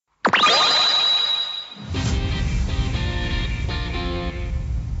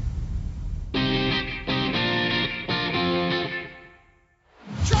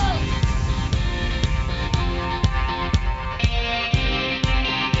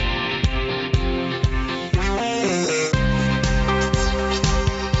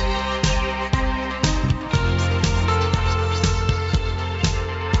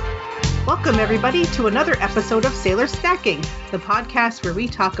Welcome, everybody, to another episode of Sailor Snacking, the podcast where we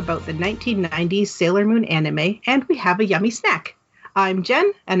talk about the 1990s Sailor Moon anime, and we have a yummy snack. I'm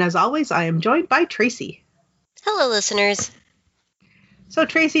Jen, and as always, I am joined by Tracy. Hello, listeners. So,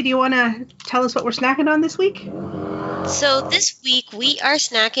 Tracy, do you want to tell us what we're snacking on this week? So this week we are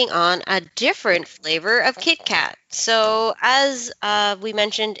snacking on a different flavor of Kit Kat. So as we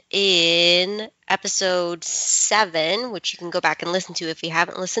mentioned in episode 7, which you can go back and listen to if you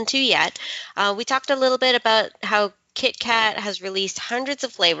haven't listened to yet, we talked a little bit about how Kit Kat has released hundreds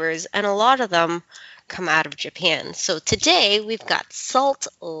of flavors, and a lot of them come out of Japan. So today we've got salt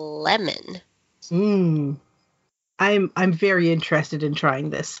lemon. I'm very interested in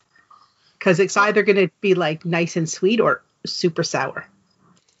trying this. Because it's either going to be like nice and sweet or super sour.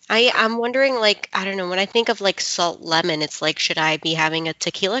 I'm wondering, like, I don't know, when I think of like salt lemon, it's like, should I be having a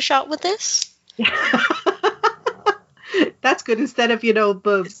tequila shot with this? That's good. Instead of, you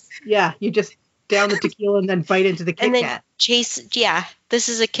just down the tequila and then bite into the Kit Kat. This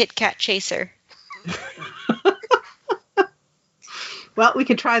is a Kit Kat chaser. Well, we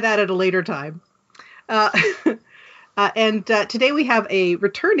could try that at a later time. And today we have a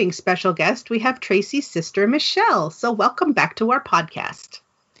returning special guest. We have Tracy's sister, Michelle. So welcome back to our podcast.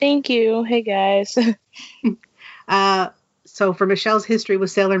 Thank you. Hey, guys. So for Michelle's history with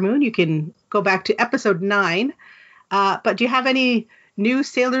Sailor Moon, you can go back to episode 9. But do you have any new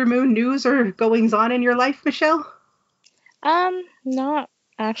Sailor Moon news or goings on in your life, Michelle? Not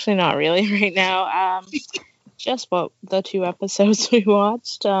really right now. Just the 2 episodes we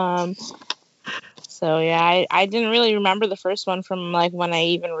watched. So yeah, I didn't really remember the first one from like when I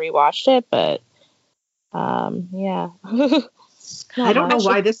even rewatched it, but yeah. I don't know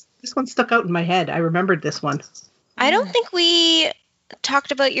why this one stuck out in my head. I remembered this one. I don't think we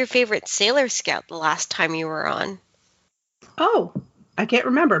talked about your favorite Sailor Scout the last time you were on. Oh, I can't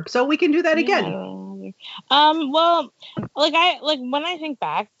remember. So we can do that again. Well, when I think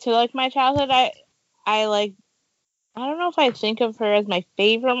back to like my childhood, I don't know if I think of her as my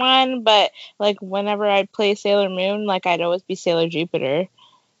favorite one, but like whenever I'd play Sailor Moon, like I'd always be Sailor Jupiter,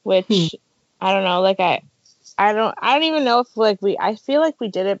 which I don't know, like I don't even know if like I feel like we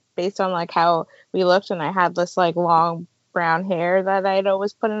did it based on like how we looked, and I had this like long brown hair that I'd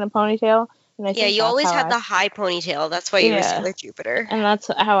always put in a ponytail. And you always had the high ponytail. That's why you were Sailor Jupiter. And that's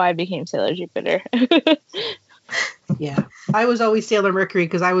how I became Sailor Jupiter. Yeah. I was always Sailor Mercury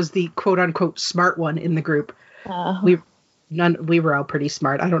because I was the quote unquote smart one in the group. We were all pretty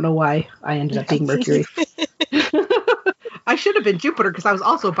smart. I don't know why I ended up being Mercury. I should have been Jupiter because I was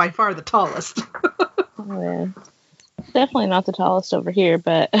also by far the tallest. Yeah. Definitely not the tallest over here,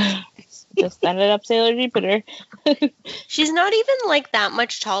 but just ended up Sailor Jupiter. She's not even like that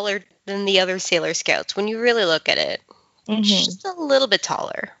much taller than the other Sailor Scouts when you really look at it. Mm-hmm. She's just a little bit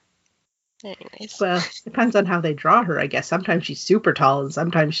taller. Anyways. Well, depends on how they draw her, I guess. Sometimes she's super tall and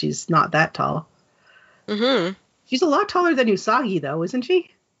sometimes she's not that tall. Mm-hmm. She's a lot taller than Usagi, though, isn't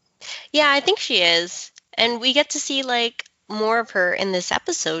she? Yeah, I think she is. And we get to see, like, more of her in this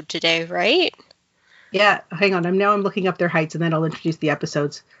episode today, right? Yeah, hang on. I'm looking up their heights, and then I'll introduce the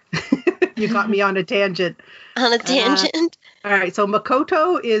episodes. You got me on a tangent. On a tangent? All right, so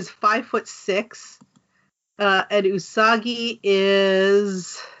Makoto is 5'6", and Usagi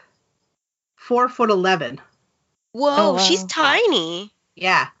is 4'11". Whoa, oh, wow. She's tiny.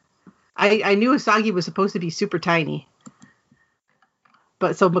 Yeah. I knew Usagi was supposed to be super tiny.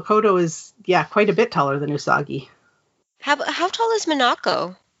 But so Makoto is, quite a bit taller than Usagi. How tall is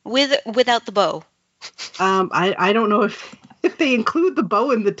Minako without the bow? I don't know if they include the bow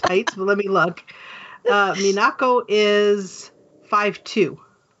in the tights, but let me look. Minako is 5'2".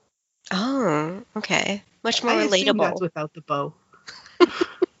 Oh, okay. Much more I relatable. assume that's without the bow.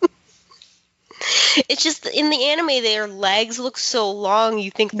 It's just in the anime, their legs look so long,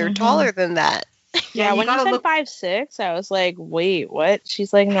 you think they're taller than that. Yeah, when you said 5'6", I was like, wait, what?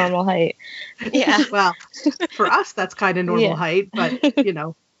 She's like normal height. Yeah. Well, for us, that's kind of normal height, but,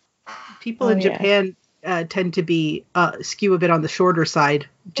 people in Japan tend to be skew a bit on the shorter side,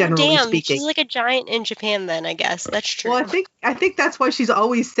 generally speaking. She's like a giant in Japan then, I guess. That's true. Well, I think that's why she's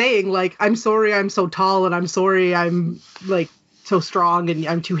always saying, like, I'm sorry I'm so tall, and I'm sorry I'm, like, so strong, and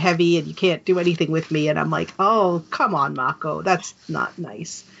I'm too heavy, and you can't do anything with me. And I'm like, oh, come on, Mako. That's not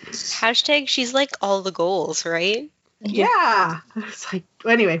nice. # she's like all the goals, right? Yeah. It's like,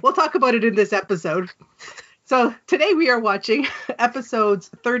 anyway, we'll talk about it in this episode. So today we are watching episodes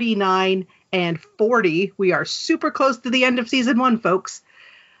 39 and 40. We are super close to the end of season 1, folks.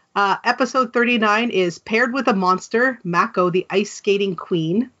 Episode 39 is Paired with a Monster, Mako, the Ice Skating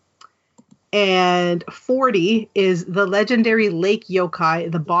Queen. And 40 is the legendary lake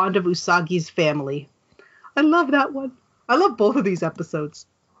yokai, the bond of Usagi's family. I love that one. I love both of these episodes.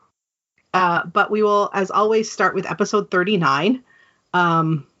 But we will, as always, start with episode 39. We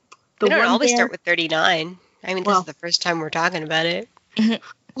don't always start with 39. I mean, this is the first time we're talking about it. I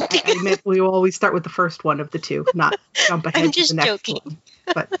meant we will always start with the first one of the two, not jump ahead I'm just to the next joking. one.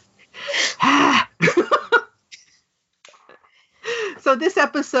 But so this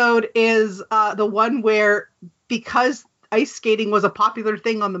episode is the one where, because ice skating was a popular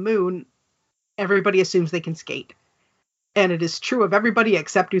thing on the moon, everybody assumes they can skate. And it is true of everybody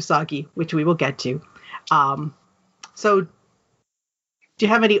except Usagi, which we will get to. So, do you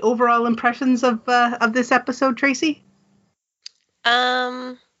have any overall impressions of this episode, Tracy?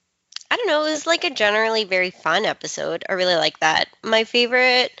 I don't know. It was like a generally very fun episode. I really like that. Not my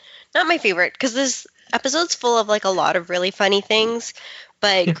favorite, because this episode's full of like a lot of really funny things.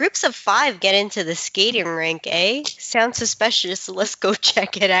 But groups of 5 get into the skating rink, eh? Sounds suspicious. So let's go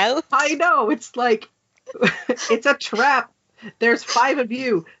check it out. I know. It's like, it's a trap. There's 5 of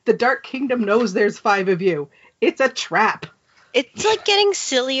you. The Dark Kingdom knows there's 5 of you. It's a trap. It's like getting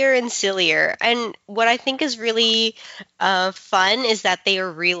sillier and sillier. And what I think is really fun is that they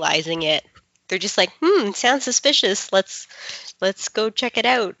are realizing it. They're just like, sounds suspicious. Let's go check it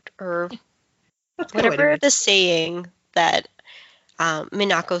out. Or whatever the saying that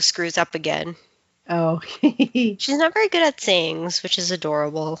Minako screws up again. Oh. She's not very good at sayings, which is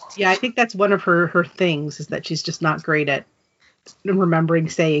adorable. Yeah, I think that's one of her things, is that she's just not great at remembering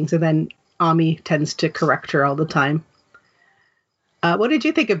sayings, and then Ami tends to correct her all the time. What did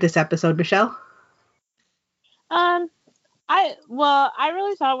you think of this episode, Michelle? I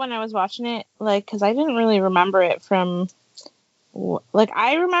really thought when I was watching it, like, because I didn't really remember it from, like,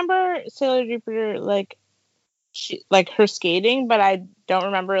 I remember Sailor Jupiter, like, her skating, but I don't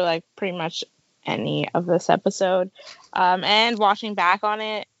remember, like, pretty much any of this episode. And watching back on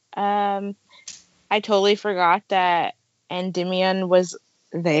it, I totally forgot that Endymion was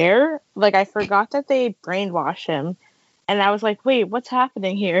there. Like, I forgot that they brainwashed him. And I was like, wait, what's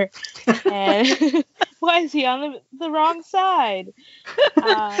happening here? And why is he on the wrong side?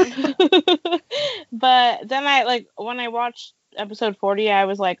 But then when I watched episode 40, I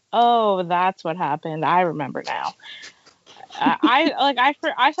was like, oh, that's what happened. I remember now.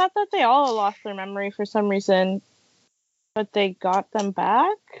 I thought that they all lost their memory for some reason, but they got them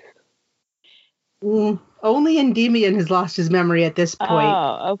back. Only Endymion has lost his memory at this point.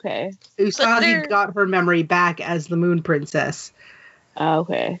 Oh, okay. Usagi got her memory back as the Moon Princess.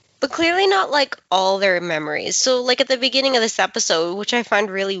 Okay. But clearly not, like, all their memories. So, like, at the beginning of this episode, which I find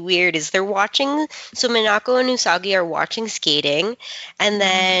really weird, is they're watching... So, Minako and Usagi are watching skating, and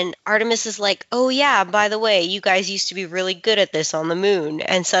then Artemis is like, oh, yeah, by the way, you guys used to be really good at this on the moon.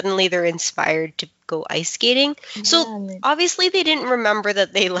 And suddenly they're inspired to go ice skating. Yeah. So, obviously they didn't remember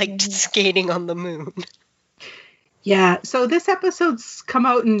that they liked skating on the moon. Yeah, so this episode's come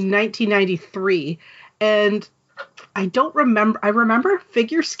out in 1993, and... I remember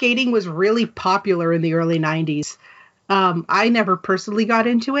figure skating was really popular in the early 90s. I never personally got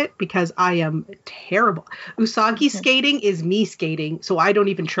into it because I am terrible. Usagi skating is me skating, so I don't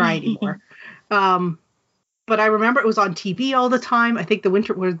even try anymore. But I remember it was on TV all the time. I think the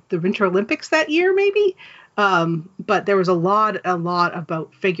Winter Olympics that year, maybe. But there was a lot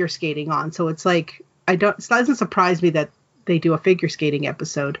about figure skating on. So it's like, it doesn't surprise me that they do a figure skating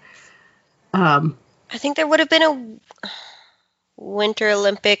episode. I think there would have been a Winter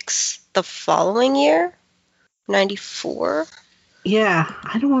Olympics the following year, 94. Yeah,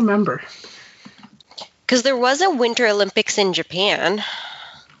 I don't remember. Because there was a Winter Olympics in Japan.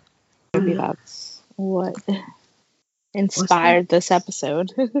 Maybe that's what inspired this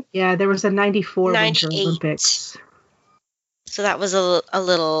episode. Yeah, there was a 94 Winter Olympics. So that was a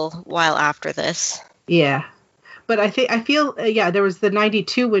little while after this. Yeah. But I feel there was the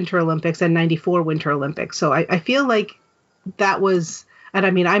 92 Winter Olympics and 94 Winter Olympics. So I feel like that was, and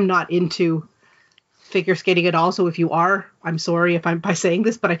I mean, I'm not into figure skating at all. So if you are, I'm sorry if I'm by saying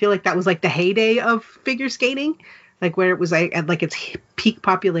this, but I feel like that was like the heyday of figure skating, like where it was like at like its peak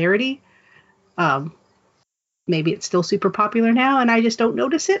popularity. Maybe it's still super popular now and I just don't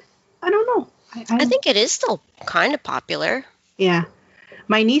notice it. I don't know. I think it is still kind of popular. Yeah.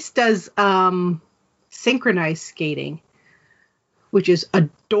 My niece does, synchronized skating, which is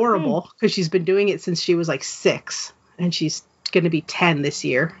adorable because she's been doing it since she was like 6 and she's going to be 10 this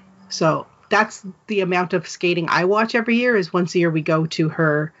year. So that's the amount of skating I watch every year. Is once a year we go to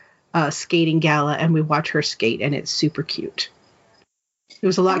her skating gala and we watch her skate, and it's super cute. It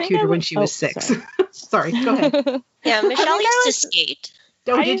was a lot cuter when she was 6. Sorry, go ahead. Yeah, Michelle used to skate.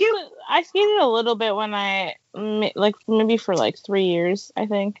 Did you? I skated a little bit when I maybe for 3 years, I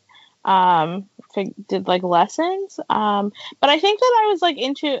think. Did lessons. But I think that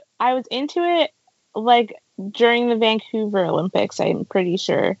I was into it during the Vancouver Olympics, I'm pretty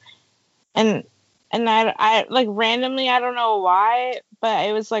sure. And I randomly, I don't know why, but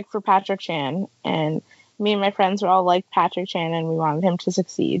it was for Patrick Chan, and me and my friends were all like Patrick Chan, and we wanted him to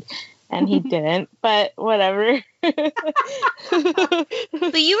succeed, and he didn't, but whatever. But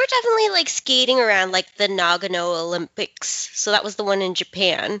you were definitely skating around the Nagano Olympics, so that was the one in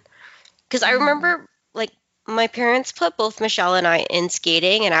Japan. Because I remember my parents put both Michelle and I in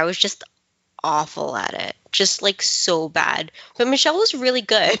skating, and I was just awful at it, just so bad. But Michelle was really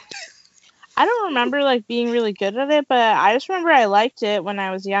good. I don't remember being really good at it, but I just remember I liked it when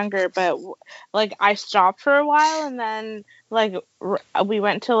I was younger. But I stopped for a while, and then we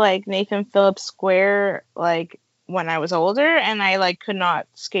went to Nathan Phillips Square when I was older, and I could not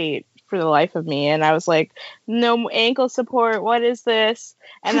skate for the life of me, and I was no ankle support. What is this?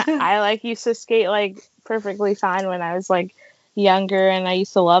 And I used to skate perfectly fine when I was younger, and I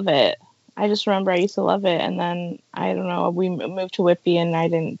used to love it. I just remember I used to love it, and then I don't know, we moved to Whitby, and I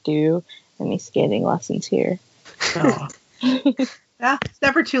didn't do any skating lessons here. Oh. Yeah, it's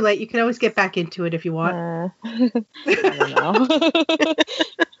never too late. You can always get back into it if you want. I don't know.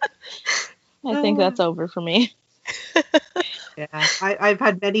 I think that's over for me. Yeah, I've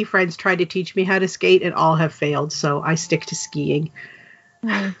had many friends try to teach me how to skate, and all have failed, so I stick to skiing.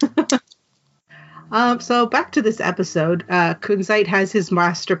 So back to this episode. Kunzite has his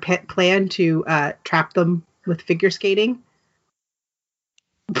master plan to trap them with figure skating.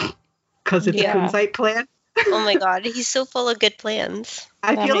 Because it's a Kunzite plan. Oh my god, he's so full of good plans.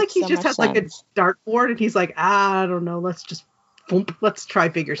 I feel like he just has a dartboard, and he's I don't know, let's try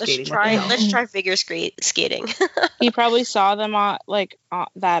figure skating. Let's try figure skating. He probably saw them on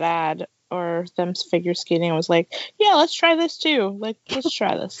that ad or them figure skating and was yeah, let's try this too. Let's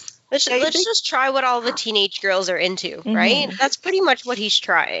try this. Let's just try what all the teenage girls are into, right? That's pretty much what he's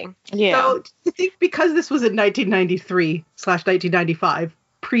trying. Yeah. So I think because this was in 1993/1995,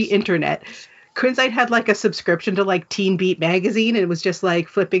 pre-internet, Kunzite had a subscription to Teen Beat magazine, and it was just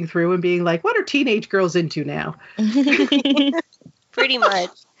flipping through and being what are teenage girls into now? Pretty much.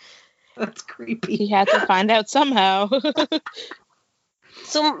 That's creepy. He had to find out somehow.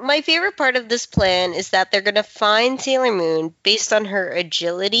 So my favorite part of this plan is that they're going to find Sailor Moon based on her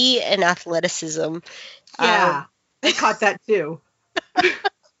agility and athleticism. Yeah, I caught that too.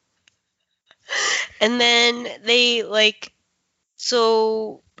 And then they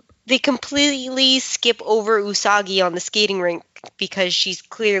they completely skip over Usagi on the skating rink because she's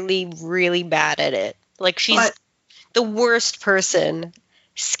clearly really bad at it. She's the worst person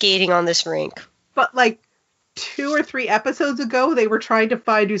skating on this rink. But 2 or 3 episodes ago, they were trying to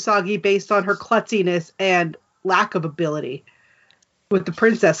find Usagi based on her klutziness and lack of ability with the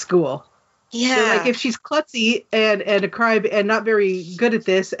princess school. Yeah. They're if she's klutzy and a crybaby and not very good at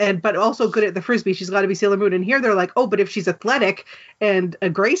this, but also good at the frisbee, she's got to be Sailor Moon. And here they're but if she's athletic and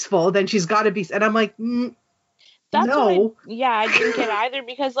graceful, then she's got to be. And I'm that's no. I didn't get either,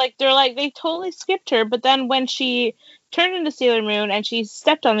 because they're they totally skipped her, but then when she turned into Sailor Moon and she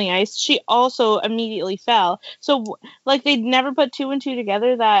stepped on the ice, she also immediately fell. So they never put 2 and 2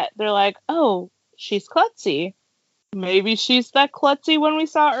 together that they're oh, she's klutzy. Maybe she's that klutzy one we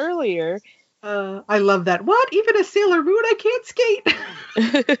saw earlier. I love that. What? Even a Sailor Moon, I can't skate.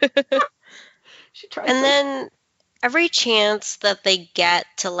 She tried. And then every chance that they get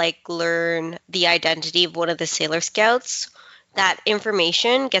to learn the identity of one of the Sailor Scouts, that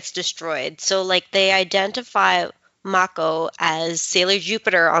information gets destroyed. So they identify Mako as Sailor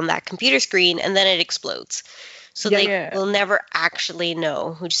Jupiter on that computer screen, and then it explodes. So they will never actually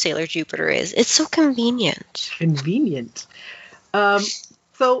know who Sailor Jupiter is. It's so convenient. Convenient.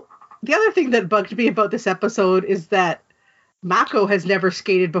 So the other thing that bugged me about this episode is that Mako has never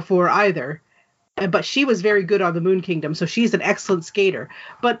skated before either. But she was very good on the Moon Kingdom, so she's an excellent skater.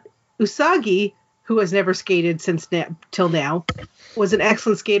 But Usagi, who has never skated till now, was an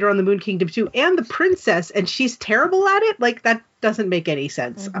excellent skater on the Moon Kingdom too, and the princess, and she's terrible at it. That doesn't make any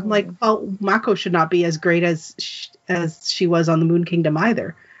sense. I'm well, Mako should not be as great as she was on the Moon Kingdom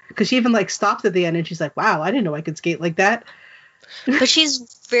either, because she even stopped at the end and she's wow, I didn't know I could skate like that. But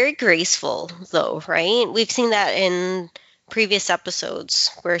she's very graceful, though, right? We've seen that in previous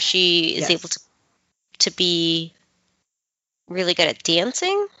episodes where she is able to be really good at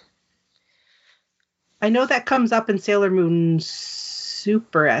dancing. I know that comes up in Sailor Moon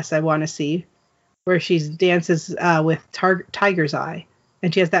Super S, I want to see, where she dances with Tiger's Eye.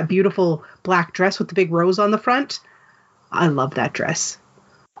 And she has that beautiful black dress with the big rose on the front. I love that dress.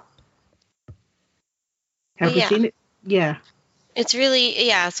 Have we seen it? Yeah. It's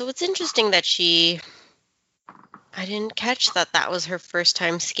really, so it's interesting that I didn't catch that was her first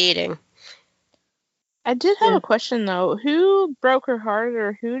time skating. I did have a question, though. Who broke her heart,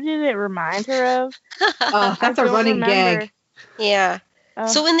 or who did it remind her of? That's a running gag. Yeah.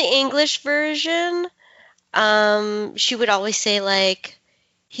 So in the English version, she would always say, like,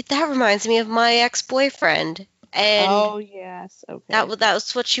 that reminds me of my ex-boyfriend. And oh, yes. Okay. That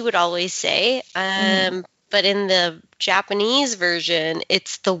was what she would always say. But in the Japanese version,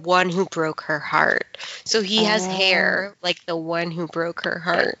 it's the one who broke her heart. So he has hair like the one who broke her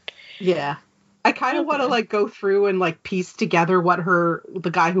heart. Yeah. I kind of want to like go through and like piece together what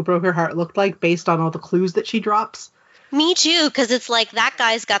the guy who broke her heart looked like based on all the clues that she drops. Me too, because it's like that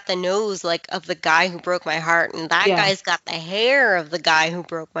guy's got the nose like of the guy who broke my heart, and that guy's got the hair of the guy who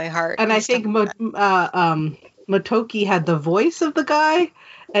broke my heart. And I think Motoki had the voice of the guy,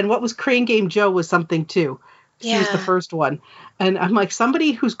 and what was Crane Game Joe was something too. She was the first one. And I'm like,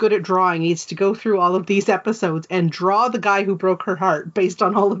 somebody who's good at drawing needs to go through all of these episodes and draw the guy who broke her heart based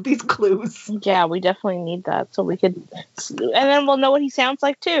on all of these clues. Yeah, we definitely need that so we could, and then we'll know what he sounds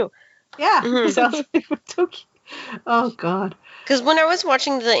like too. Yeah, he sounds like Motoki. Oh, God. Because when I was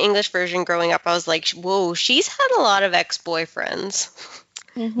watching the English version growing up, I was like, whoa, she's had a lot of ex-boyfriends.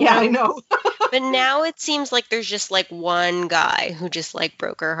 Yeah, I know. But now it seems like there's just like one guy who just like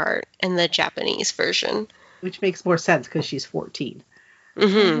broke her heart in the Japanese version. Which makes more sense because she's 14.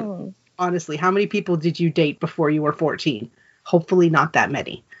 Mm-hmm. Honestly, how many people did you date before you were 14? Hopefully not that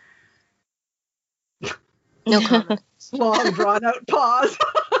many. No comment. Long, drawn-out pause.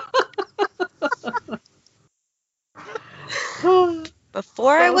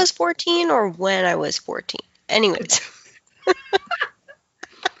 Before I was 14 or when I was 14? Anyways.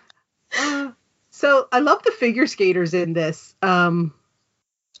 So I love the figure skaters in this. What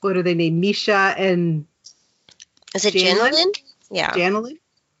are they named? Misha and... Is it Janelin? Yeah. Janelin?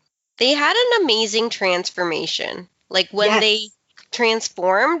 They had an amazing transformation. Like when they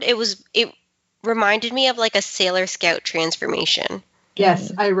transformed, it reminded me of like a Sailor Scout transformation.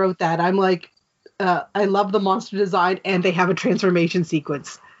 Yes, I wrote that. I'm like, I love the monster design and they have a transformation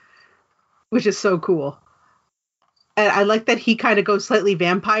sequence, which is so cool. And I like that he kind of goes slightly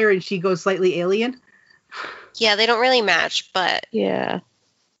vampire and she goes slightly alien. Yeah, they don't really match, but... Yeah.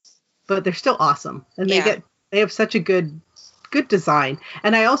 But they're still awesome. And they have such a good design.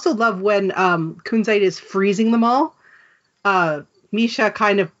 And I also love when Kunzite is freezing them all. Misha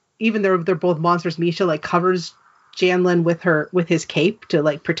kind of, even though they're both monsters, Misha like covers Janelin with his cape to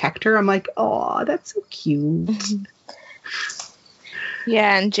like protect her. I'm like, oh, that's so cute.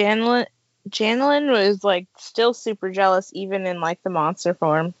 Yeah, and Janelin was like still super jealous even in like the monster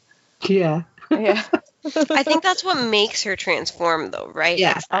form. Yeah. Yeah. I think that's what makes her transform though, right?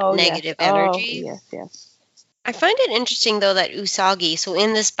 Yeah. It's that negative energy. Oh, yes. I find it interesting, though, that Usagi, so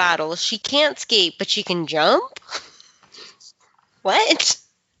in this battle, she can't skate, but she can jump? What?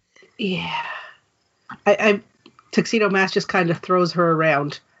 Yeah. Tuxedo Mask just kind of throws her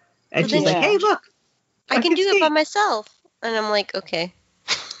around. And she's like, hey, look. I can do it by myself. And I'm like, okay.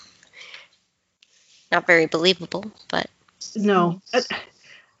 Not very believable, but... No.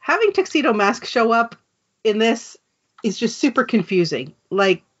 Having Tuxedo Mask show up in this is just super confusing.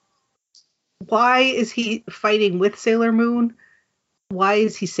 Like, why is he fighting with Sailor Moon? Why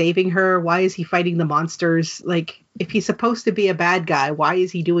is he saving her? Why is he fighting the monsters? Like, if he's supposed to be a bad guy, why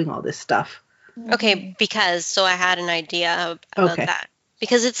is he doing all this stuff? Okay, so I had an idea about that.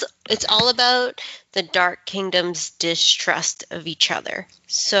 Because it's all about the Dark Kingdom's distrust of each other.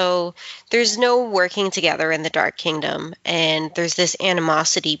 So there's no working together in the Dark Kingdom, and there's this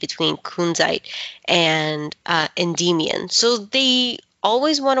animosity between Kunzite and Endymion. So they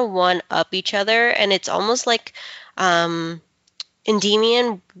always want to one-up each other, and it's almost like Endymion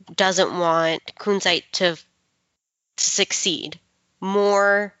doesn't want Kunzite to succeed.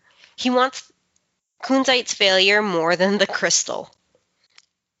 He wants Kunzite's failure more than the crystal.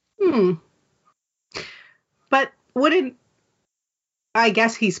 But I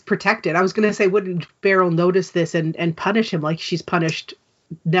guess he's protected. I was going to say, wouldn't Beryl notice this and punish him like she's punished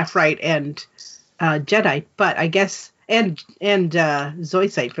Nephrite and Jedi? But I guess, and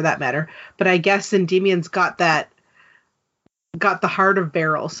Zoisite for that matter. But I guess Endymion's got the heart of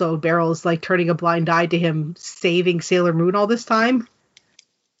Beryl. So Beryl's like turning a blind eye to him saving Sailor Moon all this time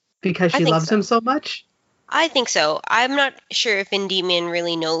because she loves him so much. I think so. I'm not sure if Endymion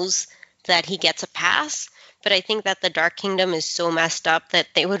really knows that he gets a pass, but I think that the Dark Kingdom is so messed up that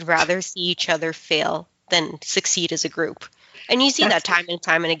they would rather see each other fail than succeed as a group. And you see that time and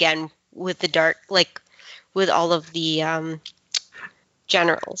time and again with the with all of the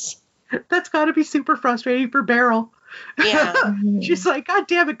generals. That's got to be super frustrating for Beryl. Yeah. She's like, God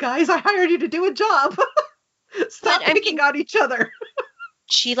damn it, guys! I hired you to do a job. Stop picking on each other.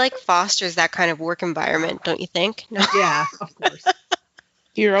 She like fosters that kind of work environment, don't you think? No. Yeah, of course.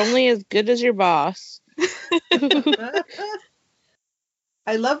 You're only as good as your boss.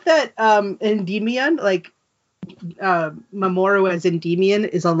 I love that Endymion, like Mamoru as Endymion,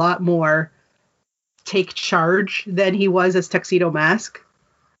 is a lot more take charge than he was as Tuxedo Mask.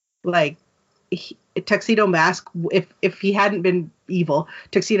 Like Tuxedo Mask, if he hadn't been evil,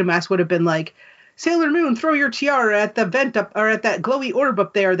 Tuxedo Mask would have been like, Sailor Moon, throw your tiara at the vent up, or at that glowy orb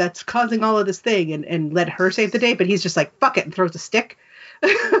up there that's causing all of this thing, and let her save the day. But he's just like, fuck it, and throws a stick.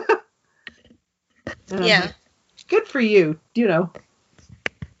 Yeah. Good for you. You know,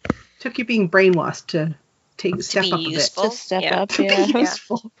 took you being brainwashed to step up useful. a bit. To step Yeah. up, To yeah. be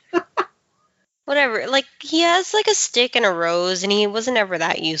useful. Whatever. Like, he has like a stick and a rose, and he wasn't ever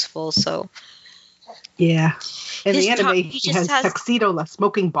that useful, so. Yeah. In His the anime, he he just has has- Tuxedo, the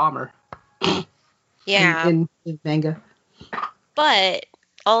smoking bomber. Yeah. In manga. But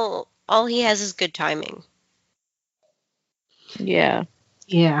all he has is good timing. Yeah.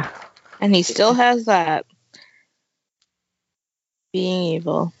 Yeah. And he still has that being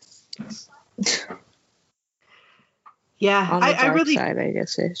evil. Yeah. On the I dark really side, I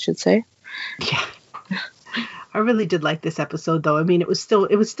guess I should say. Yeah. I really did like this episode, though. I mean, it was still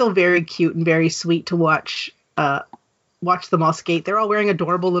very cute and very sweet to watch them all skate. They're all wearing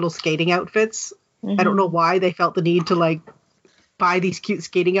adorable little skating outfits. I don't know why they felt the need to like buy these cute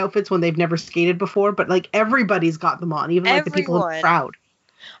skating outfits when they've never skated before, but like everybody's got them on, even like the people in the Everyone. crowd.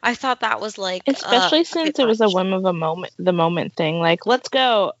 I thought that was like Especially a since bit it was a much. whim of the moment thing. Like, let's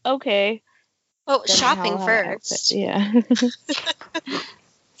go. Okay. Oh, Then shopping I'll have an first. outfit. Yeah.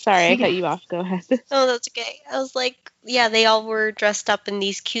 Sorry, I cut you off. Go ahead. Oh, that's okay. I was like, yeah, they all were dressed up in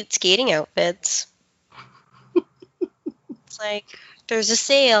these cute skating outfits. It's like, there's a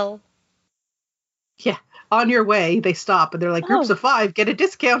sale. Yeah. On your way, they stop and they're like, groups Oh. of 5 get a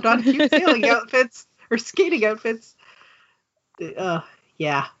discount on cute sailing outfits or skating outfits.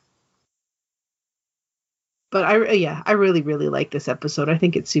 Yeah. But I really, really like this episode. I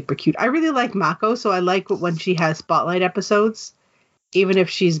think it's super cute. I really like Mako, so I like when she has spotlight episodes, even if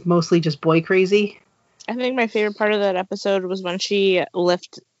she's mostly just boy crazy. I think my favorite part of that episode was when she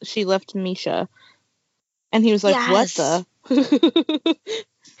left Misha, and he was like, Yes. "What the?"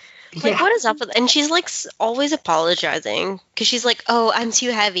 Like, what is up with? And she's like always apologizing because she's like, "Oh, I'm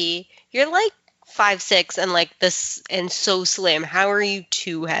too heavy. You're like 5'6" and like this and so slim. How are you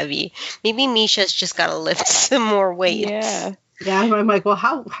too heavy? Maybe Misha's just got to lift some more weight." Yeah. Yeah, I'm like, well,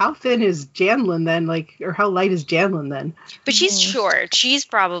 how thin is Janlin then? Like, or how light is Janlin then? But she's short. She's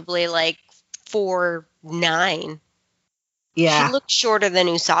probably like 4'9". Yeah. She looked shorter than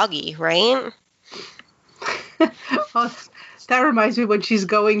Usagi, right? Oh, that reminds me when she's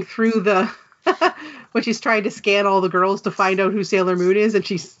going through when she's trying to scan all the girls to find out who Sailor Moon is, and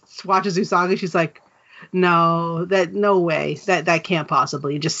she watches Usagi. She's like, no way, that can't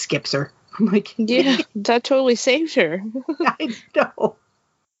possibly. It just skips her. I'm like, Yeah, that totally saved her. I know.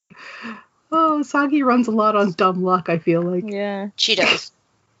 Oh, Usagi runs a lot on dumb luck, I feel like. Yeah. She does.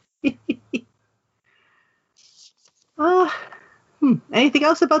 Anything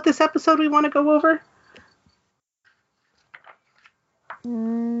else about this episode we want to go over?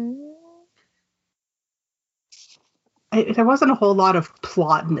 There wasn't a whole lot of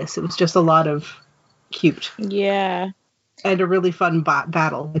plot in this. It was just a lot of cute. Yeah. And a really fun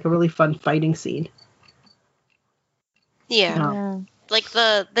battle, like a really fun fighting scene. Yeah. No. Like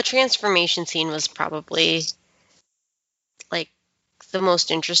the transformation scene was probably like the most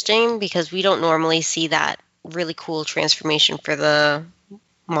interesting because we don't normally see that really cool transformation for the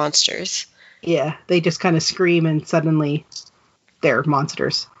monsters. Yeah, they just kind of scream and suddenly they're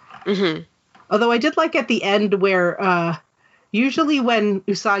monsters. Mm-hmm. Although I did like at the end where usually when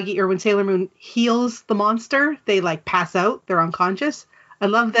Usagi or when Sailor Moon heals the monster, they like pass out, they're unconscious. I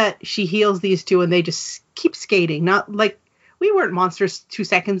love that she heals these two and they just keep skating. Not like, we weren't monsters 2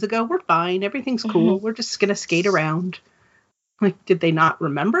 seconds ago. We're fine. Everything's cool. We're just going to skate around. Like, did they not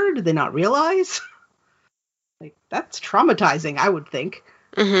remember? Did they not realize? Like, that's traumatizing, I would think.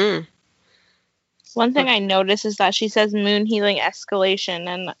 Mm-hmm. One thing I noticed is that she says moon healing escalation,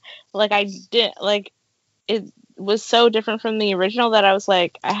 and like I did, like it was so different from the original that I was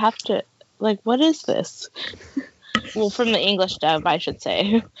like, I have to, like, what is this? Well, from the English dub, I should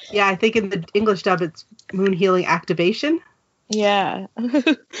say. Yeah, I think in the English dub, it's moon healing activation. Yeah.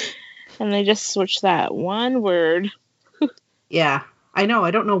 And they just switched that one word. Yeah, I know.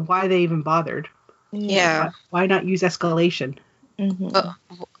 I don't know why they even bothered. Yeah. Why not use escalation?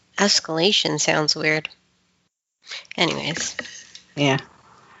 Mm-hmm. Escalation sounds weird. Anyways. Yeah.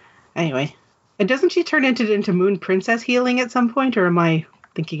 Anyway. And doesn't she turn into Moon Princess healing at some point, or am I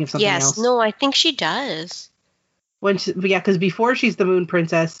thinking of something else? Yes, no, I think she does. Because before she's the Moon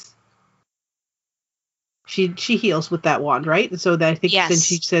Princess, she heals with that wand, right? So that I think then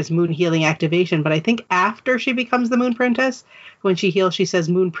she says Moon Healing Activation. But I think after she becomes the Moon Princess, when she heals, she says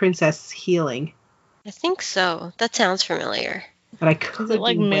Moon Princess Healing. I think so. That sounds familiar. But I could Is it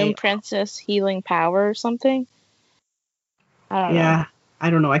like Moon Princess Healing Power or something? I don't know. Yeah, I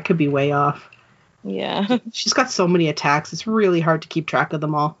don't know. I could be way off. Yeah. She's got so many attacks. It's really hard to keep track of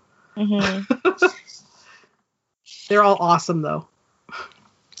them all. Mm-hmm. They're all awesome, though.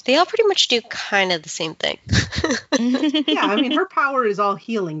 They all pretty much do kind of the same thing. Yeah, I mean, her power is all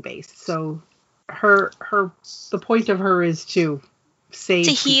healing based. So the point of her is to save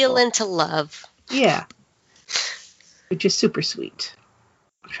to heal people. and to love. Yeah. Which is super sweet.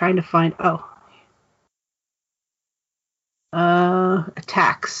 I'm trying to find...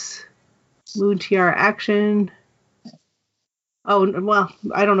 attacks. Moon Tiara action. Oh, well,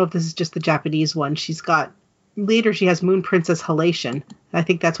 I don't know if this is just the Japanese one. Later she has Moon Princess Halation. I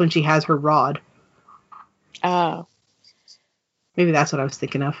think that's when she has her rod. Oh. Maybe that's what I was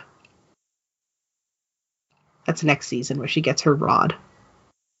thinking of. That's next season where she gets her rod.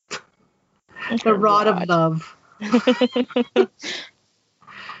 The rod of love.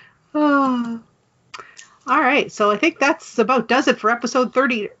 Oh. All right, so I think that's about does it for episode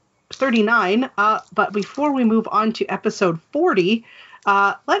 39. But before we move on to episode 40,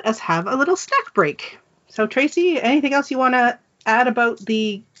 let us have a little snack break. So Tracy, anything else you want to add about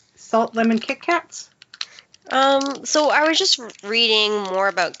the Salt Lemon Kit Kats? So I was just reading more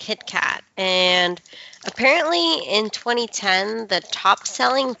about Kit Kat, and apparently in 2010, the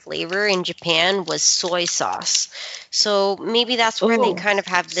top-selling flavor in Japan was soy sauce. So maybe that's where they kind of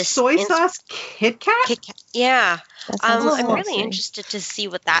have this soy sauce Kit Kat? Kit Kat. Yeah. I'm really interesting. interested to see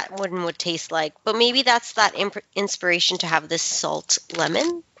what that one would taste like. But maybe that's that inspiration to have this salt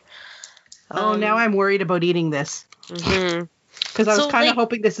lemon. Oh, now I'm worried about eating this. Mm-hmm. Because I was kind of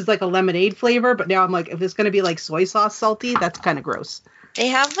hoping this is like a lemonade flavor, but now I'm like, if it's going to be like soy sauce salty, that's kind of gross. They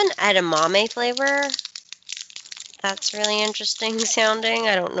have an edamame flavor. That's really interesting sounding.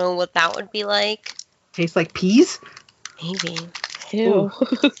 I don't know what that would be like. Tastes like peas? Maybe. Ew.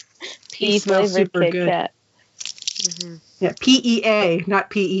 Pea smells flavored super Kit good. Kat. Mm-hmm. Yeah, PEA, not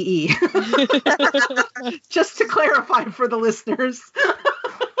PEE. Just to clarify for the listeners.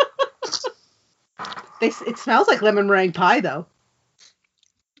 It smells like lemon meringue pie, though.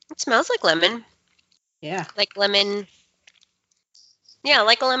 It smells like lemon. Yeah. Like lemon. Yeah,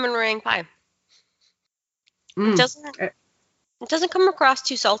 like a lemon meringue pie. Mm. It doesn't come across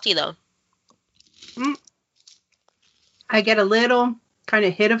too salty, though. I get a little kind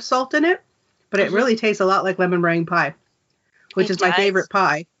of hit of salt in it, but it really tastes a lot like lemon meringue pie, which is my favorite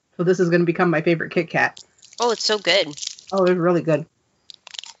pie. So this is going to become my favorite Kit Kat. Oh, it's so good. Oh, it's really good.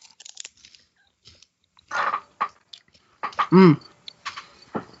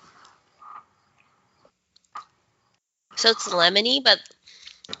 So it's lemony, but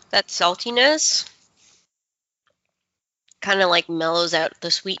that saltiness kind of like mellows out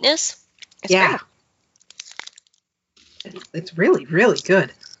the sweetness. It's great. It's really, really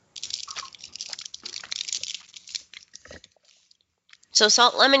good. So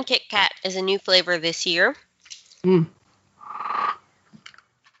Salt Lemon Kit Kat is a new flavor this year. Look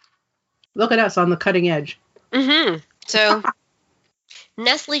at us on the cutting edge. Mm-hmm. So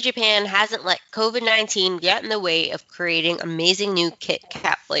Nestle Japan hasn't let COVID-19 get in the way of creating amazing new Kit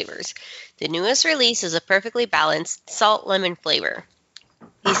Kat flavors. The newest release is a perfectly balanced salt lemon flavor.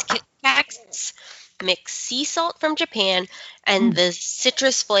 These Kit Kats mix sea salt from Japan and the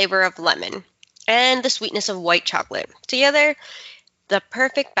citrus flavor of lemon and the sweetness of white chocolate. Together, the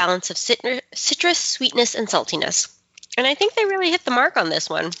perfect balance of citrus, sweetness, and saltiness. And I think they really hit the mark on this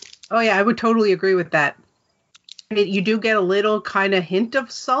one. Oh, yeah, I would totally agree with that. You do get a little kind of hint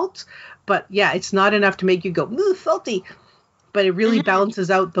of salt, but yeah, it's not enough to make you go, ooh, salty. But it really balances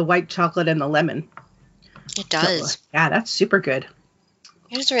out the white chocolate and the lemon. It does. So, yeah, that's super good.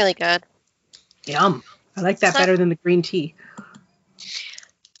 It is really good. Yum. I like that better than the green tea.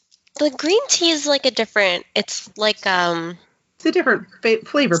 The green tea is like a different, it's like, it's a different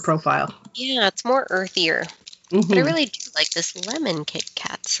flavor profile. Yeah, it's more earthier. Mm-hmm. But I really do like this lemon Kit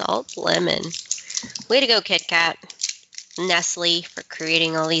Kat, salt lemon. Way to go, Kit Kat. Nestle for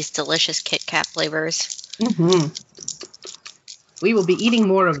creating all these delicious Kit Kat flavors. Mm-hmm. We will be eating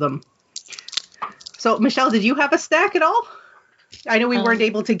more of them. So, Michelle, did you have a snack at all? I know we weren't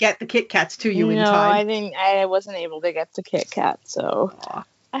able to get the Kit Kats to you in time. No, I wasn't able to get the Kit Kat, so.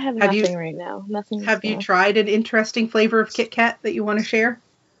 I have nothing right now. Nothing. Have you tried an interesting flavor of Kit Kat that you want to share?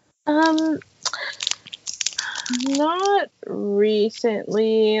 Not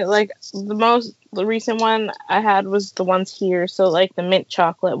recently. Like the recent one I had was the ones here. So like the mint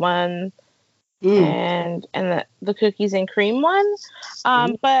chocolate one and the cookies and cream one.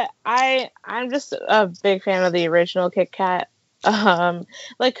 But I'm just a big fan of the original Kit Kat.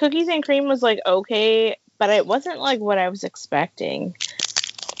 Like cookies and cream was like okay, but it wasn't like what I was expecting.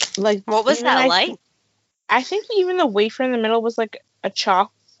 Like what was that like? I think even the wafer in the middle was like a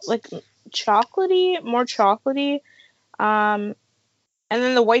chocolatey, more chocolatey. And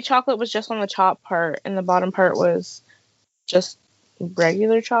then the white chocolate was just on the top part, and the bottom part was just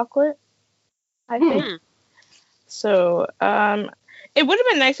regular chocolate, I think. So, it would have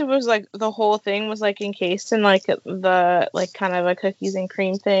been nice if it was like the whole thing was like encased in like the like kind of a cookies and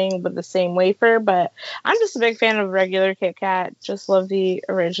cream thing with the same wafer, but I'm just a big fan of regular Kit Kat. Just love the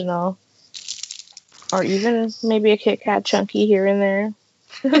original. Or even maybe a Kit Kat chunky here and there.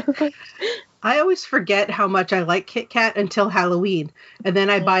 I always forget how much I like Kit Kat until Halloween. And then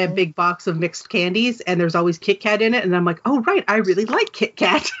I buy a big box of mixed candies and there's always Kit Kat in it. And I'm like, oh, right, I really like Kit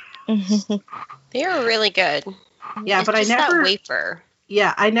Kat. They are really good. Yeah, it's but just I never... that wafer.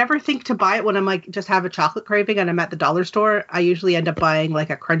 Yeah, I never think to buy it when I'm like, just have a chocolate craving and I'm at the dollar store. I usually end up buying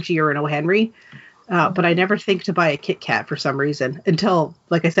like a Crunchy or an O. Henry. But I never think to buy a Kit Kat for some reason until,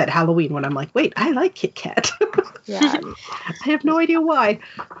 like I said, Halloween when I'm like, wait, I like Kit Kat. Yeah. I have no idea why.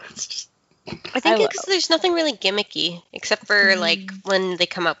 It's just... I think it's there's nothing really gimmicky except for like when they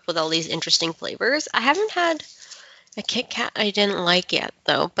come up with all these interesting flavors. I haven't had a Kit Kat I didn't like yet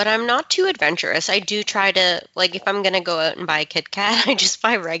though, but I'm not too adventurous. I do try to, like, if I'm gonna go out and buy a Kit Kat, I just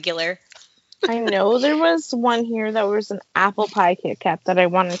buy regular. I know there was one here that was an apple pie Kit Kat that I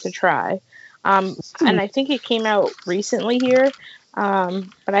wanted to try. And I think it came out recently here,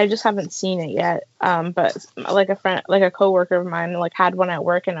 but I just haven't seen it yet. But like a friend, like a coworker of mine, like had one at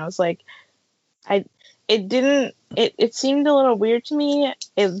work, and I was like, it seemed a little weird to me.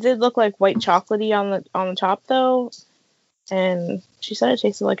 It did look like white chocolatey on the top though, and she said it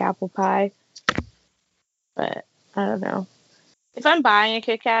tasted like apple pie. But I don't know. If I'm buying a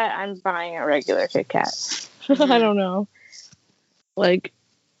Kit Kat, I'm buying a regular Kit Kat. I don't know, like.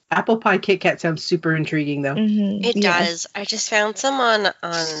 Apple pie Kit Kat sounds super intriguing, though. It does. I just found some on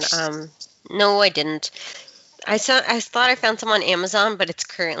no, I didn't. I thought I found some on Amazon, but it's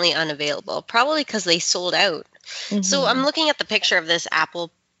currently unavailable. Probably because they sold out. So I'm looking at the picture of this apple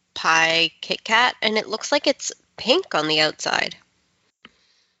pie Kit Kat, and it looks like it's pink on the outside.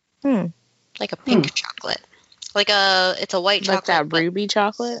 Like a pink chocolate. It's a white chocolate. Like that ruby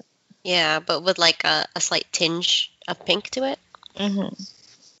chocolate? Yeah, but with like a slight tinge of pink to it.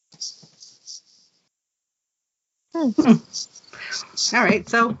 All right,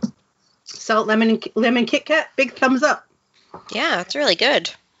 so lemon Kit Kat, big thumbs up. Yeah, it's really good.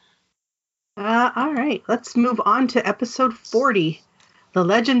 All right, let's move on to episode 40, the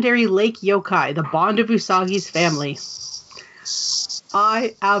legendary Lake Yokai, the bond of Usagi's family.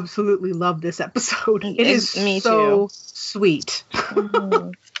 I absolutely love this episode. It is so sweet.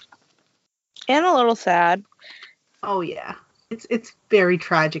 And a little sad. Oh yeah. It's very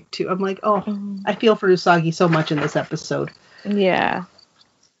tragic too. I'm like, I feel for Usagi so much in this episode. Yeah.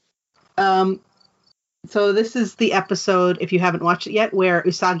 So this is the episode, if you haven't watched it yet, where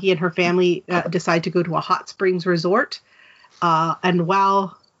Usagi and her family decide to go to a hot springs resort. And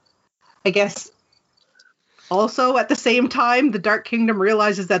while, I guess, also at the same time, the Dark Kingdom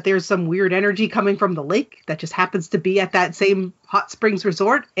realizes that there's some weird energy coming from the lake that just happens to be at that same hot springs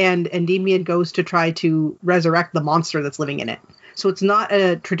resort, and Endymion goes to try to resurrect the monster that's living in it. So it's not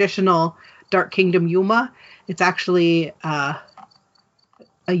a traditional Dark Kingdom Yuma. It's actually a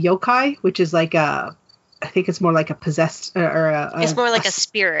yokai, which is like I think it's more like a possessed it's more like a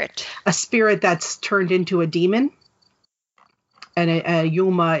spirit. A spirit that's turned into a demon. And a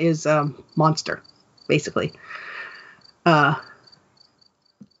Yuma is a monster, basically. I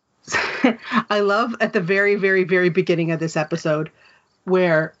love at the very, very, very beginning of this episode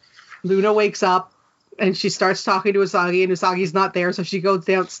where Luna wakes up and she starts talking to Usagi, and Usagi's not there, so she goes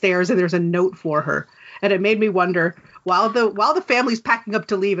downstairs and there's a note for her. And it made me wonder, while the family's packing up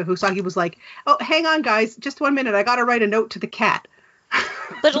to leave, if Usagi was like, oh, hang on, guys, just 1 minute, I gotta write a note to the cat.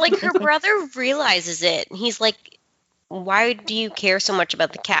 But, like, her brother realizes it. He's like, why do you care so much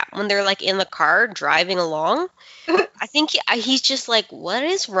about the cat? When they're, like, in the car driving along, I think he's just like, what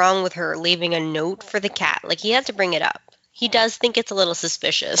is wrong with her leaving a note for the cat? Like, he had to bring it up. He does think it's a little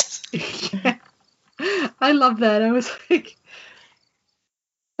suspicious. Yeah. I love that. I was like,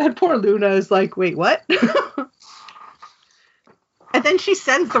 that poor Luna is like, wait, what? And then she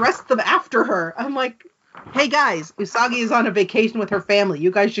sends the rest of them after her. I'm like, hey guys, Usagi is on a vacation with her family.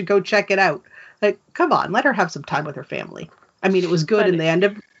 You guys should go check it out. Like, come on, let her have some time with her family. I mean, it was good in the end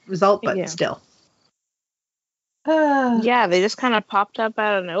of result, but still. Yeah, they just kind of popped up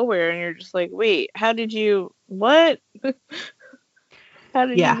out of nowhere, and you're just like, wait, how did you, what? How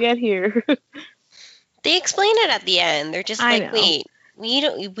did you get here? They explain it at the end. They're just like, wait, we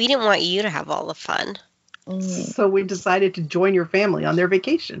didn't want you to have all the fun. So we decided to join your family on their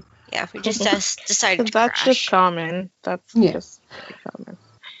vacation. Yeah, we just decided to That's crash. just common. That's just common.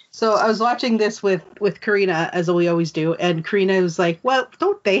 So I was watching this with Karina, as we always do, and Karina was like, well,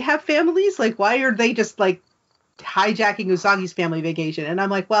 don't they have families? Like, why are they just, like, hijacking Usagi's family vacation? And I'm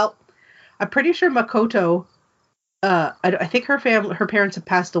like, well, I'm pretty sure Makoto, I think her parents have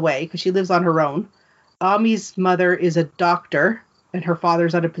passed away because she lives on her own. Ami's mother is a doctor, and her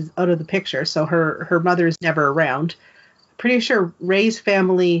father's out of the picture, so her mother is never around. Pretty sure Rei's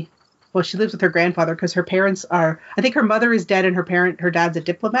family, well, she lives with her grandfather because her parents I think her mother is dead and her dad's a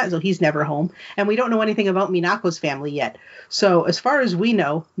diplomat, so he's never home. And we don't know anything about Minako's family yet. So as far as we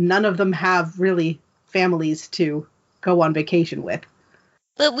know, none of them have really families to go on vacation with.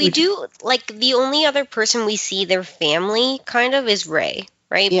 But we do, like, the only other person we see their family kind of is Rei,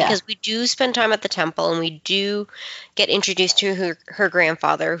 right? Yeah. Because we do spend time at the temple and we do get introduced to her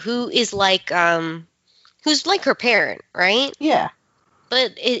grandfather, who is like, who's like her parent, right? Yeah.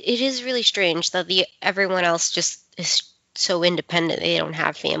 But it is really strange that everyone else just is so independent. They don't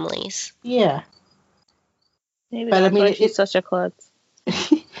have families. Yeah. Maybe that's why she's such a klutz.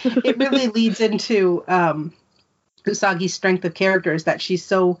 It really leads into Usagi's strength of character is that she's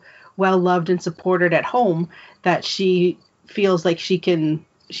so well loved and supported at home that she feels like she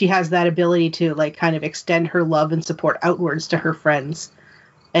has that ability to, like, kind of extend her love and support outwards to her friends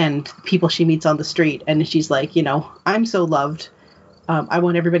and people she meets on the street. And she's like, I'm so loved. I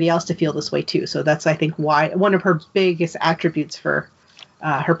want everybody else to feel this way too. So that's, I think, why one of her biggest attributes for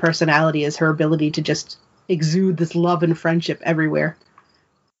her personality is her ability to just exude this love and friendship everywhere.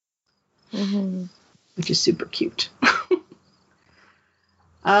 Mm-hmm. Which is super cute.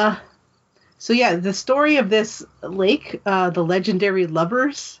 So yeah, the story of this lake, the legendary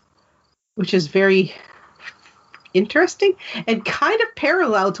lovers, which is very interesting and kind of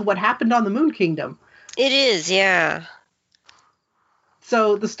parallel to what happened on the Moon Kingdom. It is, yeah.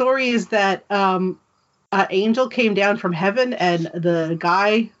 So the story is that Angel came down from heaven and the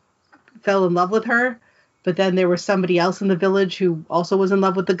guy fell in love with her, but then there was somebody else in the village who also was in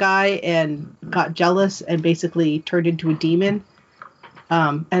love with the guy and got jealous and basically turned into a demon.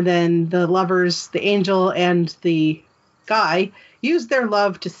 And then the lovers, the angel and the guy, used their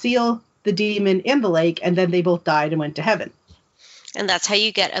love to seal the demon in the lake, and then they both died and went to heaven. And that's how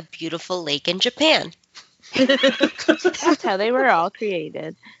you get a beautiful lake in Japan. That's how they were all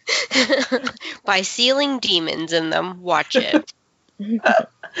created. By sealing demons in them. Watch it.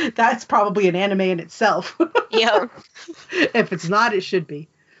 That's probably an anime in itself. Yeah. If it's not, it should be.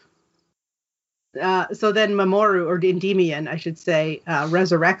 So then Mamoru, or Endymion, I should say,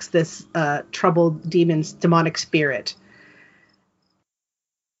 resurrects this troubled demon's demonic spirit.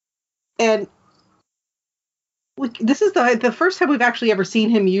 And this is the first time we've actually ever seen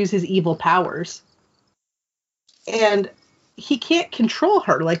him use his evil powers. And he can't control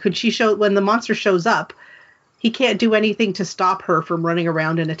her. Like when the monster shows up, he can't do anything to stop her from running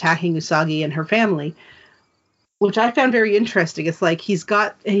around and attacking Usagi and her family, which I found very interesting. It's like he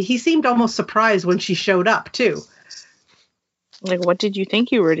seemed almost surprised when she showed up too. Like, what did you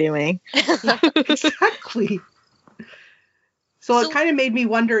think you were doing? Yeah, exactly. So it kind of made me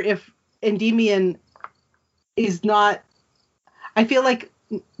wonder if Endymion is not. I feel like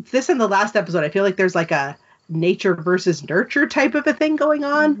this in the last episode, I feel like there's like a nature versus nurture type of a thing going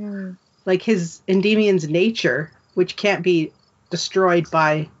on. Mm-hmm. Like his Endymion's nature, which can't be destroyed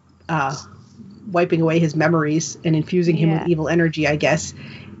by wiping away his memories and infusing him with evil energy, I guess,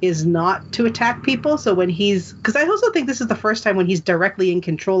 is not to attack people. So when because I also think this is the first time when he's directly in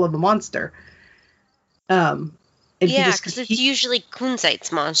control of a monster. Because it's usually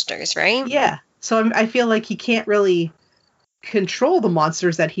Kunzeit's monsters, right? Yeah. So I feel like he can't really control the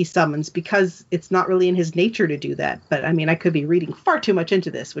monsters that he summons because it's not really in his nature to do that. But I mean, I could be reading far too much into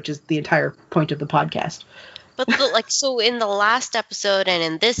this, which is the entire point of the podcast. But so in the last episode and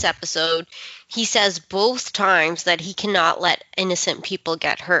in this episode, he says both times that he cannot let innocent people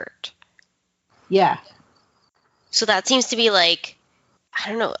get hurt. Yeah. So that seems to be like, I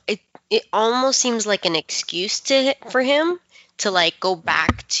don't know, it almost seems like an excuse for him to like go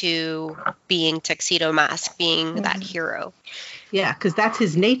back to being Tuxedo Mask, being that hero. Yeah, because that's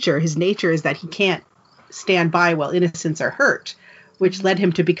his nature. His nature is that he can't stand by while innocents are hurt. which led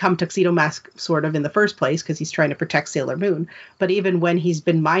him to become Tuxedo Mask sort of in the first place because he's trying to protect Sailor Moon. But even when he's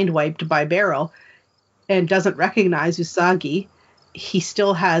been mind wiped by Beryl and doesn't recognize Usagi, he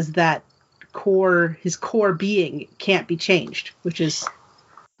still has that his core being can't be changed, which is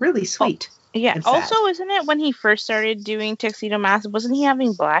really sweet. Yeah. Also, isn't it when he first started doing Tuxedo Mask, wasn't he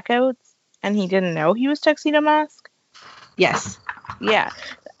having blackouts and he didn't know he was Tuxedo Mask? Yes. Yeah.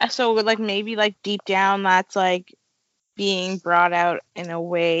 So like maybe like deep down that's like being brought out in a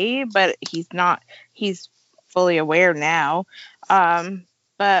way, but he's fully aware now.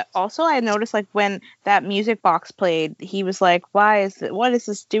 But also I noticed like when that music box played, he was like, what is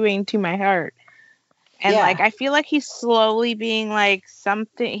this doing to my heart? And like I feel like he's slowly being like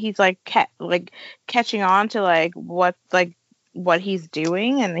something, he's like catching on to like what he's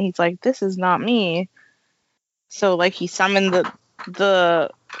doing, and he's like, this is not me. So like he summoned the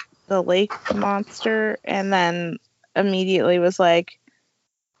lake monster and then immediately was like,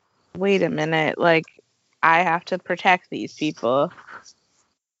 wait a minute, like I have to protect these people.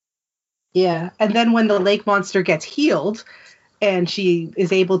 Yeah. And then when the lake monster gets healed and she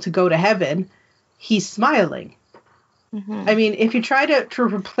is able to go to heaven, he's smiling. Mm-hmm. I mean, if you try to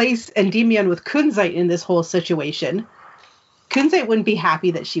replace Endymion with Kunzite in this whole situation, Kunzite wouldn't be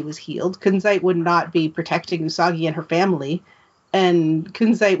happy that she was healed. Kunzite would not be protecting Usagi and her family. And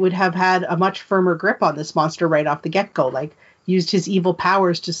Kunzite would have had a much firmer grip on this monster right off the get-go, like used his evil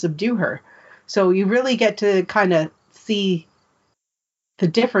powers to subdue her. So you really get to kind of see the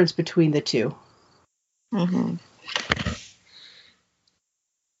difference between the two. Mm-hmm.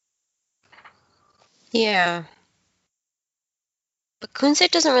 Yeah. But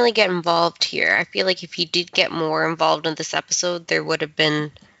Kunzite doesn't really get involved here. I feel like if he did get more involved in this episode, there would have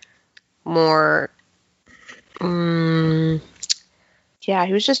been more... Yeah,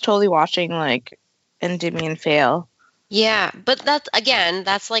 he was just totally watching, like, Endymion fail. Yeah, but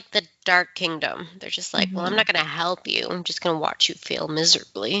that's like the Dark Kingdom. They're just like, well, I'm not going to help you. I'm just going to watch you fail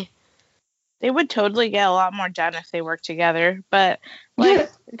miserably. They would totally get a lot more done if they worked together, but, like,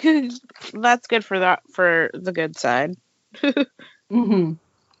 that's good for the good side. Mm-hmm.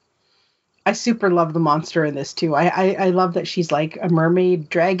 I super love the monster in this, too. I love that she's, like, a mermaid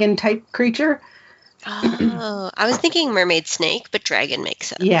dragon type creature. Oh, I was thinking mermaid snake, but dragon makes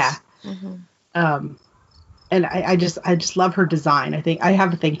sense. Yeah. Mm-hmm. And I just love her design. I think I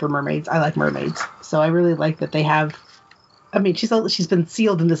have a thing for mermaids. I like mermaids, so I really like that they have. I mean, she's been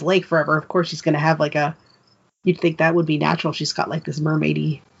sealed in this lake forever. Of course, she's going to have like a. You'd think that would be natural. She's got like this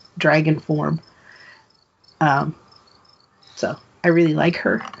mermaidy dragon form. So I really like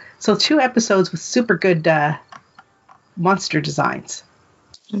her. So 2 episodes with super good monster designs.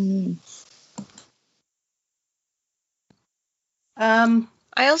 Mm-hmm.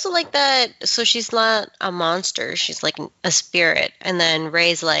 I also like that. So she's not a monster. She's like a spirit. And then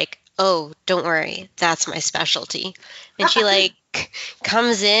Ray's like, oh, don't worry. That's my specialty. And she like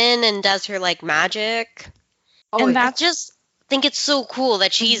comes in and does her like magic. Oh, and I just think it's so cool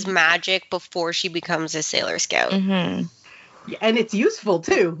that she's magic before she becomes a Sailor Scout. Mm-hmm. Yeah, and it's useful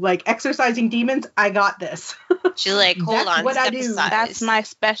too. Like exorcising demons, I got this. She's like, hold on, what I do. aside. That's my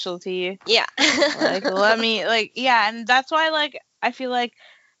specialty. Yeah. Like, let me, like, yeah, and that's why, like, I feel like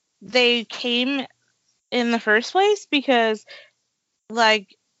they came in the first place because,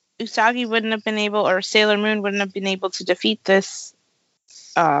 like, Usagi wouldn't have been able, or Sailor Moon wouldn't have been able to defeat this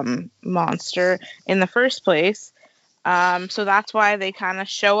monster in the first place. So that's why they kind of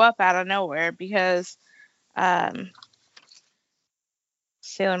show up out of nowhere, because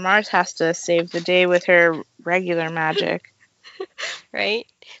Sailor Mars has to save the day with her regular magic. Right?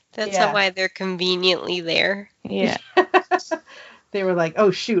 That's why they're conveniently there. Yeah. They were like,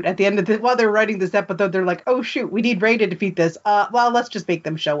 oh, shoot. At the end of this, while they're writing this episode, they're like, oh, shoot, we need Ray to defeat this. Well, let's just make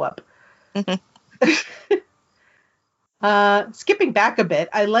them show up. Skipping back a bit,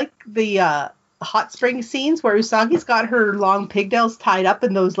 I like the hot spring scenes where Usagi's got her long pigtails tied up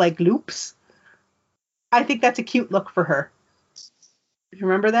in those, like, loops. I think that's a cute look for her. You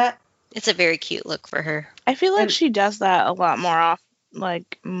remember that? It's a very cute look for her. I feel like she does that a lot more often.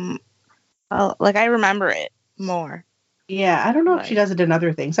 Like I remember it more. Yeah, I don't know if she does it in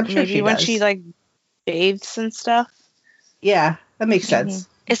other things. I'm sure she does. Maybe when she, like, bathes and stuff. Yeah, that makes sense.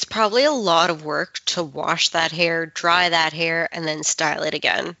 It's probably a lot of work to wash that hair, dry that hair, and then style it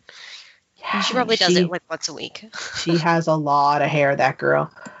again. Yeah, she probably does it, like, once a week. She has a lot of hair, that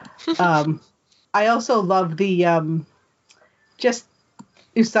girl. I also love the, just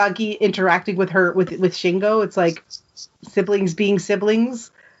Usagi interacting with her, with Shingo. It's like siblings being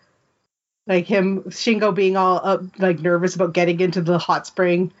siblings. Like Shingo being all like nervous about getting into the hot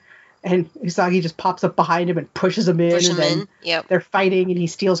spring, And Usagi just pops up behind him and pushes him in. And then they're fighting and he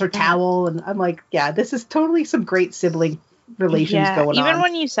steals her towel. And I'm like, yeah, this is totally some great sibling relations going on. Even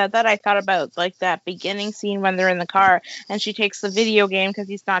when you said that, I thought about like that beginning scene when they're in the car and she takes the video game because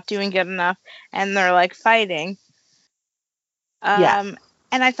he's not doing good enough and they're like fighting. And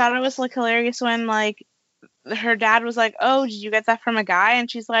I thought it was like hilarious when like her dad was like, oh, did you get that from a guy?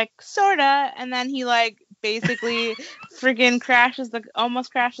 And she's like, sorta. And then he like basically friggin'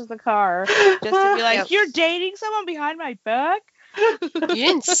 almost crashes the car just to be like, you're dating someone behind my back? You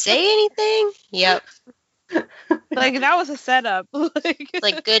didn't say anything? Yep. Like that was a setup.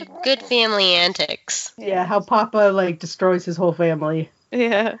 Like good family antics. Yeah, how Papa like destroys his whole family.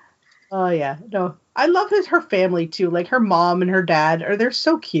 Yeah. Oh yeah. No. I love her family too. Like her mom and her dad they're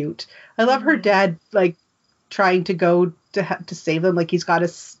so cute. I love her dad like trying to go to save them, like he's got a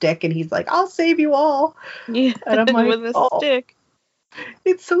stick and he's like, I'll save you all. Yeah, and I'm like, with a stick.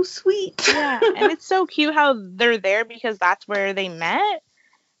 It's so sweet. Yeah, and it's so cute how they're there because that's where they met.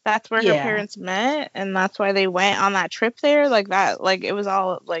 That's where her parents met, and that's why they went on that trip there. Like that, like it was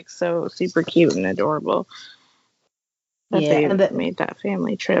all like so super cute and adorable. That they made that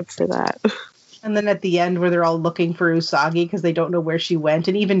family trip for that. And then at the end where they're all looking for Usagi because they don't know where she went,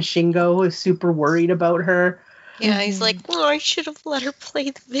 and even Shingo is super worried about her. Yeah, he's like, oh, I should have let her play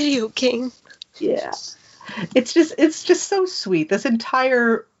the video game. Yeah. It's just so sweet. This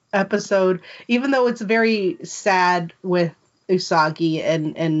entire episode, even though it's very sad with Usagi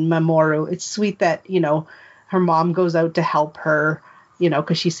and Mamoru, it's sweet that, you know, her mom goes out to help her, you know,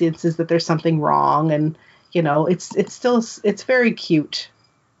 because she senses that there's something wrong. And, you know, it's very cute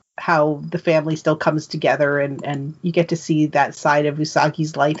how the family still comes together and you get to see that side of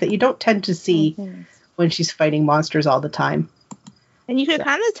Usagi's life that you don't tend to see when she's fighting monsters all the time. And you can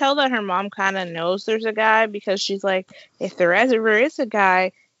kind of tell that her mom kind of knows there's a guy because she's like, if there ever is a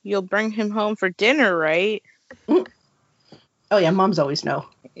guy, you'll bring him home for dinner, right? Oh, yeah. Moms always know.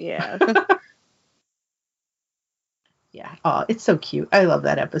 Yeah. Yeah. Oh, it's so cute. I love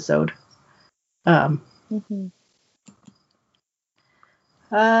that episode. Anything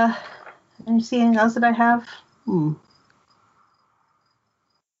else that I have?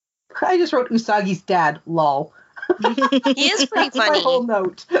 I just wrote Usagi's dad, lol. He is pretty funny. My whole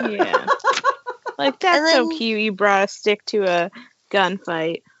note. Yeah. Like, that's so cute. You brought a stick to a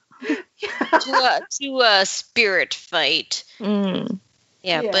gunfight. to a spirit fight.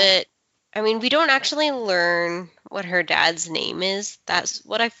 Yeah, but, I mean, we don't actually learn what her dad's name is. That's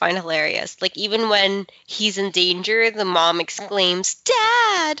what I find hilarious. Like, even when he's in danger, the mom exclaims,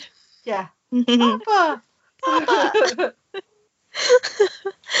 Dad! Yeah. Papa! Papa!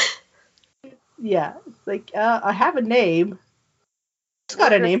 Yeah, it's like, I have a name. She's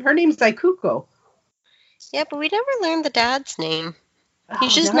got a name. Her name's Daikuko. Yeah, but we never learned the dad's name.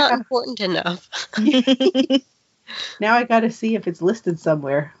 He's just not important enough. Now I gotta see if it's listed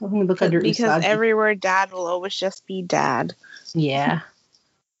somewhere. Let me look under Usagi. Because everywhere dad will always just be dad. Yeah.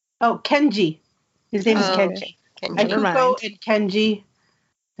 Oh, Kenji. His name is Kenji. Daikuko and Kenji.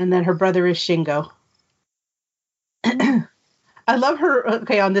 And then her brother is Shingo. I love her.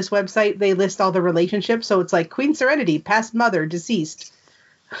 Okay, on this website, they list all the relationships. So it's like Queen Serenity, past mother, deceased.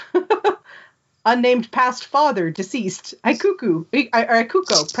 Unnamed past father, deceased.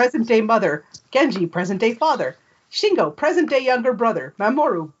 Ikuko, present day mother. Genji, present day father. Shingo, present day younger brother.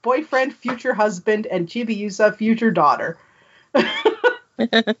 Mamoru, boyfriend, future husband. And Chibiusa, future daughter.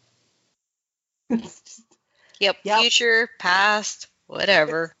 Yep, future, past,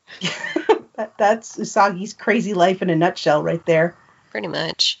 whatever. That's Usagi's crazy life in a nutshell right there. Pretty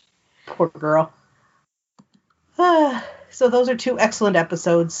much. Poor girl. So those are two excellent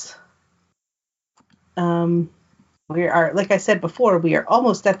episodes. We are, like I said before, we are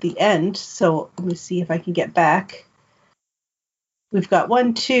almost at the end. So let me see if I can get back. We've got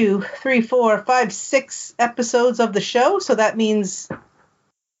 1, 2, 3, 4, 5, 6 episodes of the show. So that means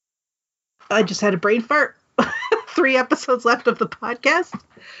I just had a brain fart. 3 episodes left of the podcast.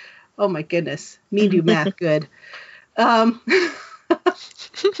 Oh my goodness. Me do math good.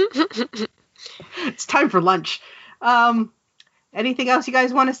 It's time for lunch. Anything else you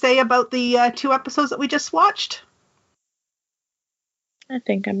guys want to say about the 2 episodes that we just watched? I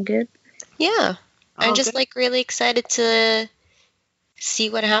think I'm good. Yeah. I'm just like really excited to see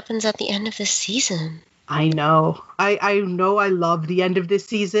what happens at the end of this season. I know. I know I love the end of this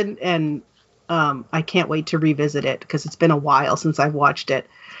season, and I can't wait to revisit it because it's been a while since I've watched it.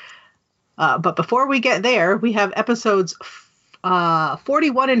 But before we get there, we have episodes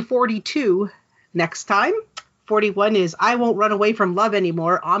 41 and 42 next time. 41 is I Won't Run Away from Love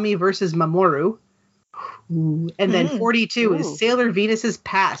Anymore, Ami versus Mamoru. Ooh. And then 42 is Sailor Venus's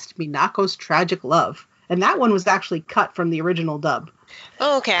Past, Minako's Tragic Love. And that one was actually cut from the original dub.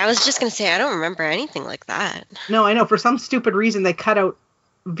 Oh, okay. I was just going to say, I don't remember anything like that. No, I know. For some stupid reason, they cut out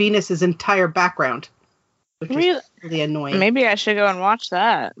Venus's entire background. Which is really annoying. Maybe I should go and watch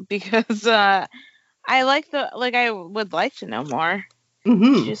that because I would like to know more.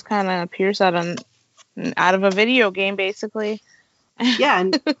 Mm-hmm. She just kind of appears out of a video game, basically. Yeah,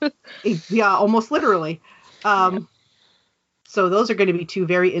 and yeah, almost literally. So those are going to be two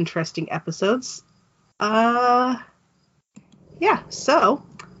very interesting episodes. Yeah, so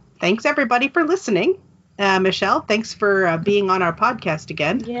thanks everybody for listening. Michelle, thanks for being on our podcast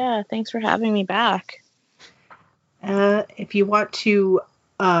again. Yeah, thanks for having me back. If you want to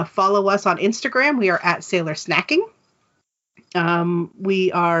follow us on Instagram, we are at Sailor Snacking.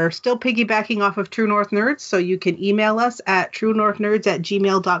 We are still piggybacking off of True North Nerds, so you can email us at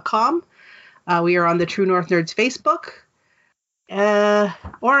truenorthnerds@gmail.com. We are on the True North Nerds Facebook.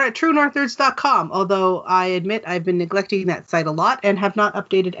 Or at truenorthnerds.com, although I admit I've been neglecting that site a lot and have not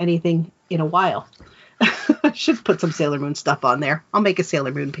updated anything in a while. I should put some Sailor Moon stuff on there. I'll make a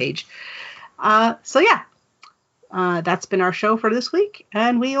Sailor Moon page. So yeah, that's been our show for this week,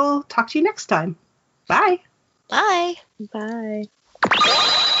 and we'll talk to you next time. Bye. Bye. Bye.